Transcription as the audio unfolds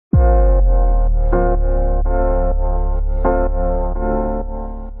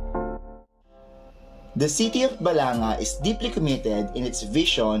The city of Balanga is deeply committed in its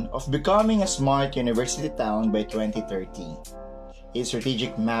vision of becoming a smart university town by 2030. A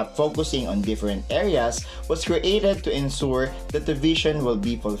strategic map focusing on different areas was created to ensure that the vision will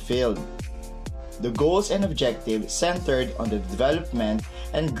be fulfilled. The goals and objectives centered on the development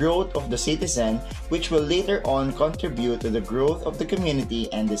and growth of the citizen, which will later on contribute to the growth of the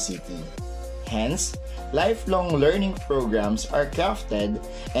community and the city. Hence, lifelong learning programs are crafted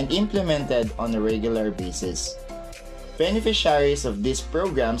and implemented on a regular basis. Beneficiaries of these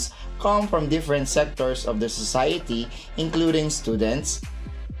programs come from different sectors of the society, including students,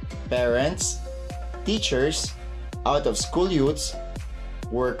 parents, teachers, out-of-school youths,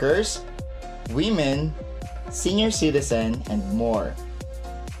 workers, women, senior citizens, and more.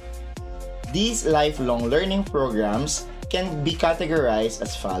 These lifelong learning programs can be categorized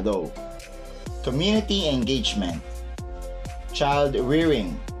as follows: community engagement, child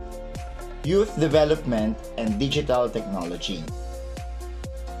rearing, youth development, and digital technology.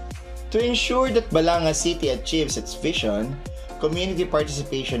 To ensure that Balanga City achieves its vision, community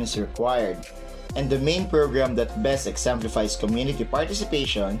participation is required, and the main program that best exemplifies community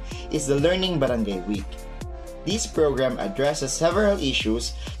participation is the Learning Barangay Week. This program addresses several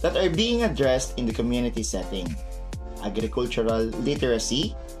issues that are being addressed in the community setting: agricultural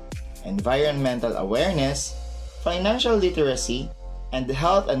literacy, environmental awareness, financial literacy, and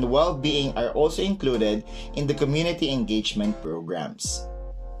health and well-being are also included in the community engagement programs.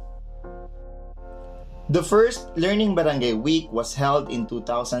 The first Learning Barangay Week was held in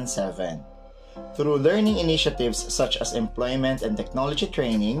 2007. Through learning initiatives such as employment and technology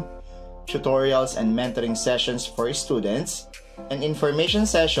training, tutorials and mentoring sessions for students, and information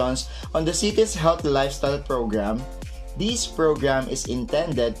sessions on the city's healthy lifestyle program, this program is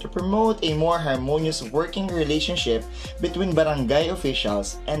intended to promote a more harmonious working relationship between barangay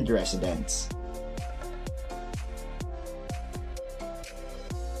officials and residents.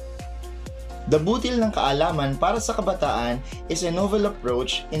 The Butil ng Kaalaman para sa Kabataan is a novel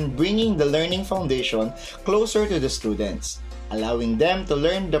approach in bringing the learning foundation closer to the students, allowing them to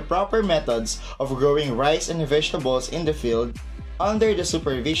learn the proper methods of growing rice and vegetables in the field under the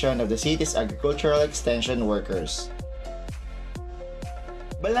supervision of the city's agricultural extension workers.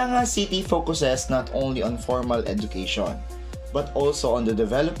 Balanga City focuses not only on formal education, but also on the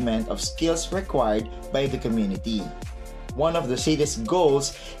development of skills required by the community. One of the city's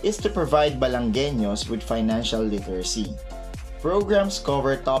goals is to provide Balangueños with financial literacy. Programs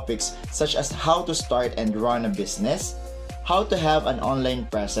cover topics such as how to start and run a business, how to have an online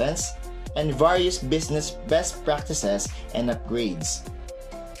presence, and various business best practices and upgrades.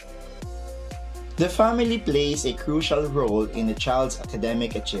 The family plays a crucial role in a child's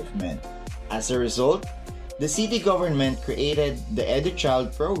academic achievement. As a result, the city government created the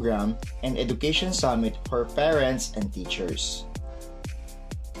EduChild program and Education Summit for parents and teachers.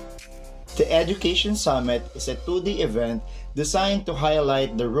 The Education Summit is a 2-day event designed to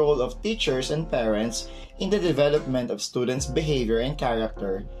highlight the role of teachers and parents in the development of students' behavior and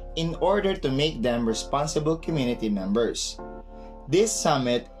character in order to make them responsible community members. This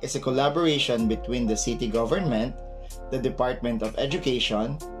summit is a collaboration between the city government, the Department of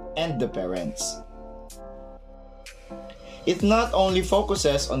Education, and the parents. It not only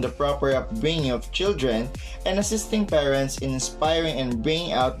focuses on the proper upbringing of children and assisting parents in inspiring and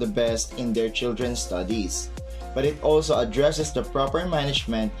bringing out the best in their children's studies, but it also addresses the proper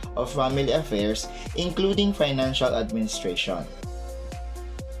management of family affairs, including financial administration.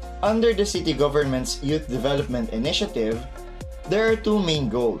 Under the city government's Youth Development Initiative, there are two main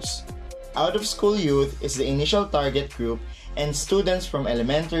goals. Out-of-school youth is the initial target group, and students from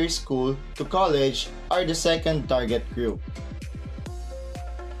elementary school to college are the second target group.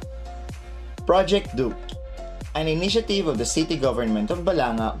 Project Duke, an initiative of the city government of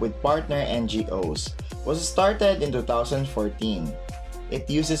Balanga with partner NGOs, was started in 2014. It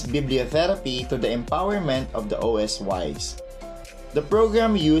uses bibliotherapy to the empowerment of the OSYs. The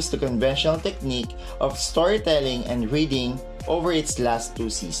program used the conventional technique of storytelling and reading over its last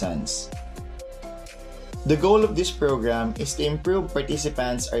 2 seasons. The goal of this program is to improve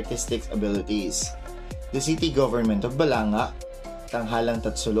participants' artistic abilities. The city government of Balanga, Tanghalang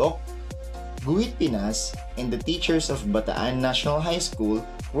Tatsulok, Guhit Pinas, and the teachers of Bataan National High School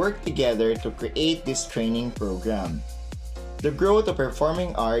work together to create this training program. The growth of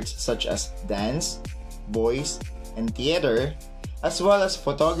performing arts such as dance, voice, and theater, as well as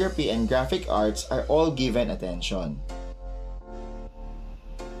photography and graphic arts are all given attention.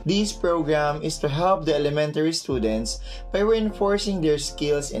 This program is to help the elementary students by reinforcing their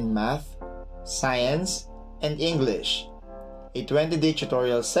skills in math, science, and English. A 20-day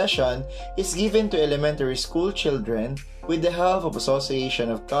tutorial session is given to elementary school children with the help of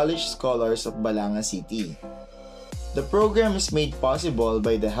Association of College Scholars of Balanga City. The program is made possible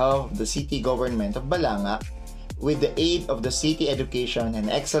by the help of the City Government of Balanga with the aid of the City Education and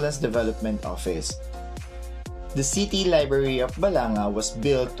Excellence Development Office. The City Library of Balanga was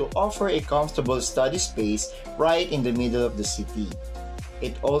built to offer a comfortable study space right in the middle of the city.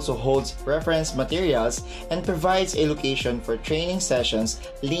 It also holds reference materials and provides a location for training sessions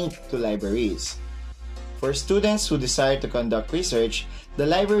linked to libraries. For students who desire to conduct research, the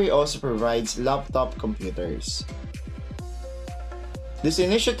library also provides laptop computers. This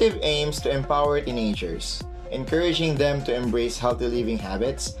initiative aims to empower teenagers, encouraging them to embrace healthy living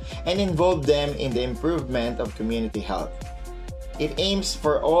habits and involve them in the improvement of community health. It aims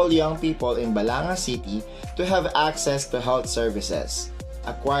for all young people in Balanga City to have access to health services,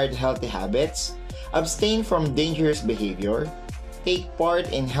 acquire healthy habits, abstain from dangerous behavior, take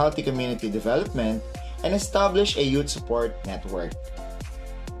part in healthy community development, and establish a youth support network.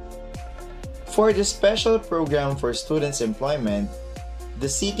 For the special program for students' employment, the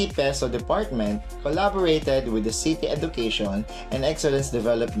City Peso Department collaborated with the City Education and Excellence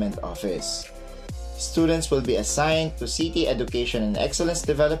Development Office. Students will be assigned to City Education and Excellence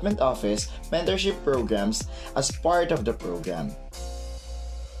Development Office mentorship programs as part of the program.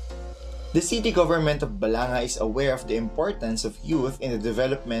 The City Government of Balanga is aware of the importance of youth in the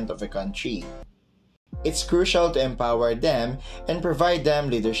development of a country. It's crucial to empower them and provide them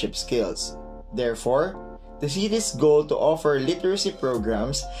leadership skills. Therefore, the city's goal to offer literacy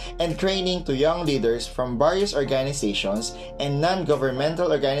programs and training to young leaders from various organizations and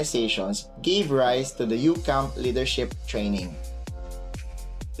non-governmental organizations gave rise to the U-Camp Leadership Training.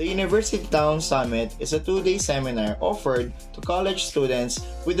 The University Town Summit is a 2-day seminar offered to college students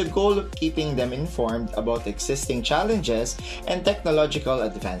with the goal of keeping them informed about existing challenges and technological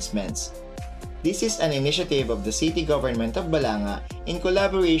advancements. This is an initiative of the City Government of Balanga in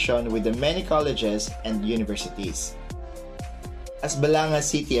collaboration with the many colleges and universities. As Balanga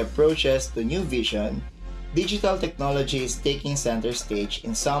City approaches the new vision, digital technology is taking center stage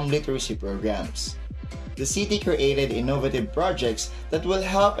in some literacy programs. The city created innovative projects that will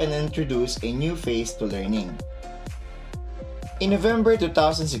help and introduce a new phase to learning. In November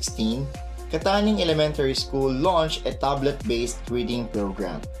 2016, Kataning Elementary School launched a tablet-based reading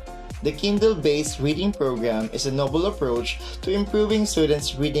program. The Kindle-based reading program is a novel approach to improving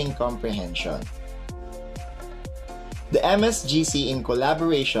students' reading comprehension. The MSGC, in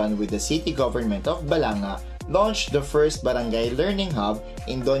collaboration with the City Government of Balanga, launched the first Barangay Learning Hub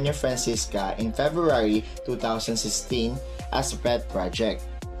in Doña Francisca in February 2016 as a pet project.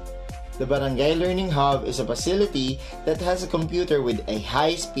 The Barangay Learning Hub is a facility that has a computer with a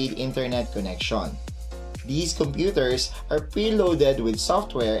high-speed internet connection. These computers are preloaded with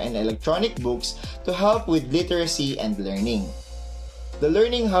software and electronic books to help with literacy and learning. The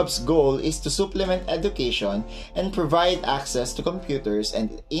Learning Hub's goal is to supplement education and provide access to computers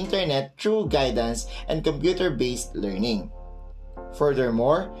and internet through guidance and computer-based learning.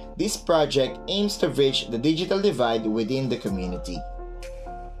 Furthermore, this project aims to bridge the digital divide within the community.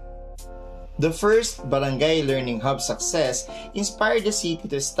 The first Barangay Learning Hub success inspired the city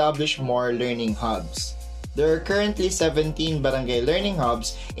to establish more learning hubs. There are currently 17 Barangay Learning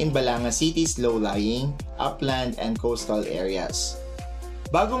Hubs in Balanga City's low-lying, upland, and coastal areas.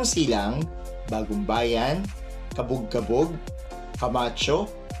 Bagong Silang, Bagong Bayan, Kabug-Kabug, Camacho,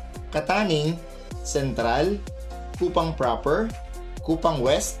 Kataning, Central, Kupang Proper, Kupang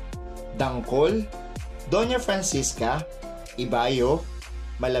West, Dangkol, Doña Francisca, Ibayo,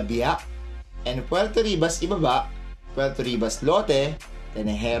 Malabia, and Puerto Ribas Ibaba, Puerto Ribas Lote,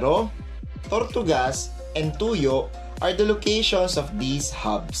 Tenejero, Tortugas, and Tuyo are the locations of these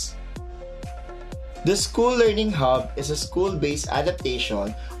hubs. The School Learning Hub is a school-based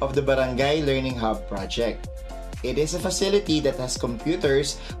adaptation of the Barangay Learning Hub project. It is a facility that has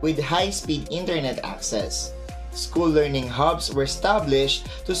computers with high-speed internet access. School learning hubs were established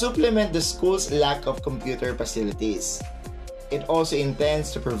to supplement the school's lack of computer facilities. It also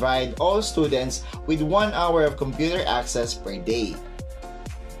intends to provide all students with 1 hour of computer access per day.